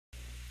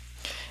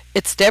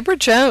It's Deborah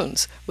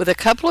Jones with a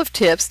couple of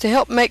tips to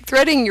help make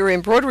threading your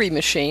embroidery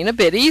machine a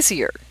bit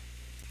easier.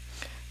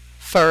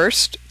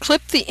 First,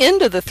 clip the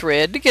end of the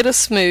thread to get a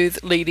smooth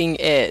leading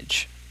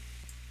edge.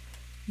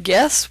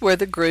 Guess where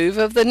the groove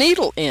of the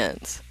needle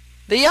ends?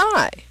 The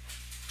eye.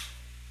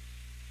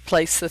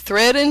 Place the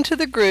thread into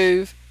the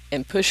groove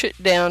and push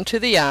it down to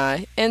the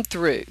eye and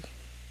through.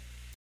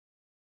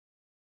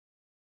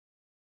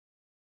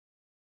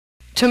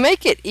 To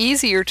make it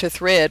easier to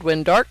thread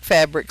when dark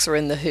fabrics are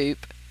in the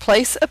hoop,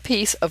 place a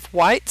piece of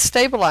white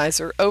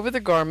stabilizer over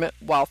the garment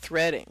while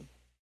threading.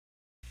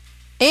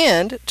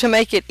 And to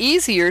make it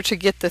easier to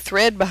get the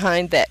thread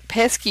behind that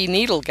pesky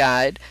needle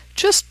guide,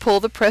 just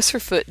pull the presser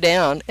foot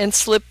down and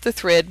slip the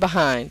thread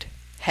behind.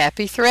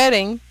 Happy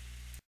threading!